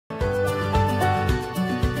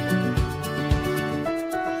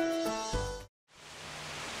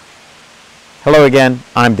Hello again,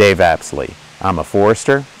 I'm Dave Apsley. I'm a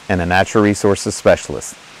forester and a natural resources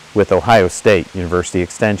specialist with Ohio State University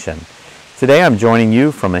Extension. Today I'm joining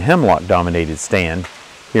you from a hemlock-dominated stand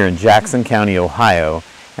here in Jackson County, Ohio,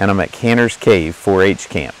 and I'm at Cantor's Cave 4-H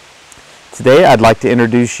camp. Today I'd like to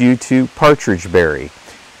introduce you to partridgeberry.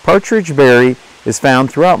 Partridgeberry is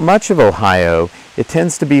found throughout much of Ohio. It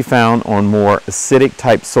tends to be found on more acidic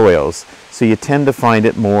type soils, so you tend to find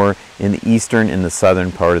it more in the eastern and the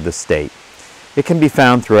southern part of the state. It can be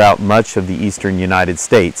found throughout much of the eastern United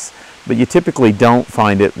States, but you typically don't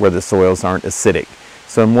find it where the soils aren't acidic.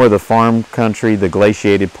 So in more of the farm country, the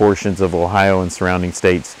glaciated portions of Ohio and surrounding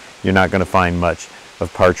states, you're not going to find much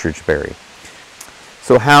of partridgeberry.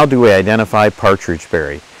 So how do we identify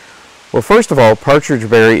partridgeberry? Well, first of all,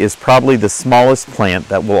 partridgeberry is probably the smallest plant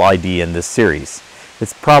that we'll ID in this series.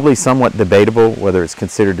 It's probably somewhat debatable whether it's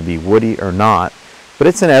considered to be woody or not, but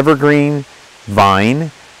it's an evergreen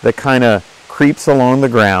vine that kind of creeps along the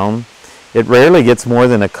ground. It rarely gets more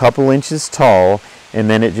than a couple inches tall, and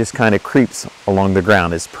then it just kind of creeps along the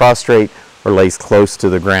ground. It's prostrate or lays close to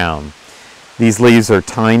the ground. These leaves are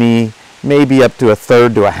tiny, maybe up to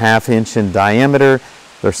 1/3 to 1/2 inch in diameter.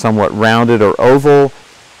 They're somewhat rounded or oval.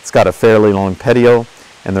 It's got a fairly long petiole,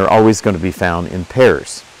 and they're always going to be found in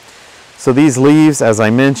pairs. So these leaves, as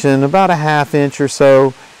I mentioned, about 1/2 inch or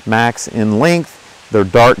so max in length. They're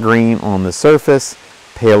dark green on the surface,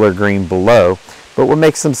 paler green below, but what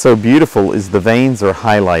makes them so beautiful is the veins are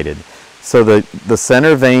highlighted. So the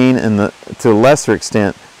center vein and to a lesser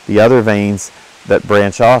extent the other veins that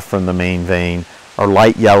branch off from the main vein are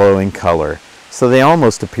light yellow in color, so they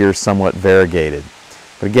almost appear somewhat variegated.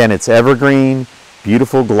 But again, it's evergreen,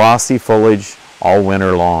 beautiful glossy foliage all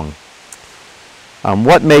winter long.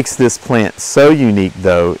 What makes this plant so unique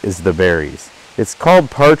though is the berries. It's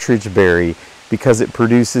called partridgeberry because it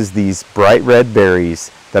produces these bright red berries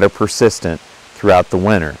that are persistent throughout the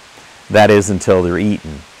winter. That is, until they're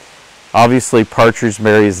eaten. Obviously,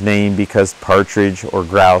 partridgeberry is named because partridge or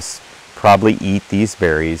grouse probably eat these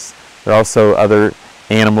berries. There are also other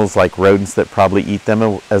animals like rodents that probably eat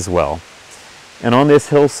them as well. And on this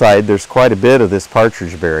hillside, there's quite a bit of this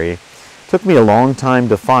partridgeberry. It took me a long time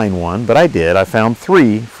to find one, but I did. I found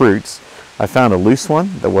 3 fruits. I found a loose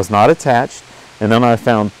one that was not attached, and then I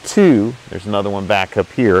found 2, there's another one back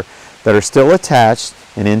up here, that are still attached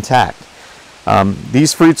and intact.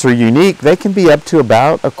 These fruits are unique. They can be up to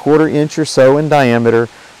about 1/4 inch or so in diameter,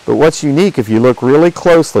 but what's unique, if you look really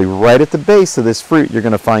closely, right at the base of this fruit, you're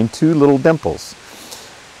going to find 2 little dimples.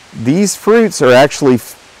 These fruits are actually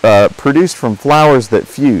produced from flowers that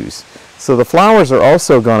fuse. So the flowers are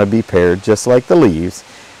also going to be paired just like the leaves,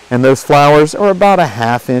 and those flowers are about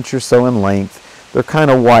 1/2 inch or so in length. They're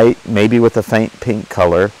kind of white, maybe with a faint pink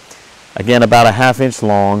color. Again, about 1/2 inch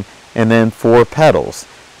long, and then 4 petals.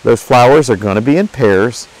 Those flowers are going to be in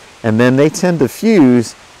pairs, and then they tend to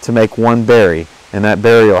fuse to make one berry, and that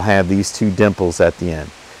berry will have these 2 dimples at the end.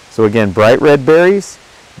 So again, bright red berries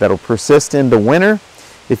that'll persist into winter.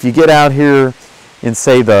 If you get out here in,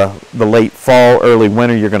 say, the late fall, early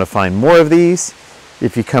winter, you're going to find more of these.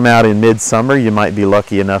 If you come out in midsummer, you might be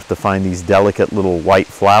lucky enough to find these delicate little white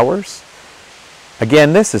flowers.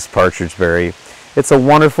 Again, this is partridgeberry. It's a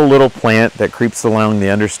wonderful little plant that creeps along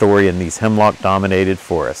the understory in these hemlock-dominated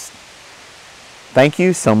forests. Thank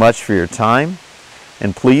you so much for your time,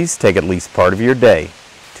 and please take at least part of your day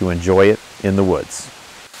to enjoy it in the woods.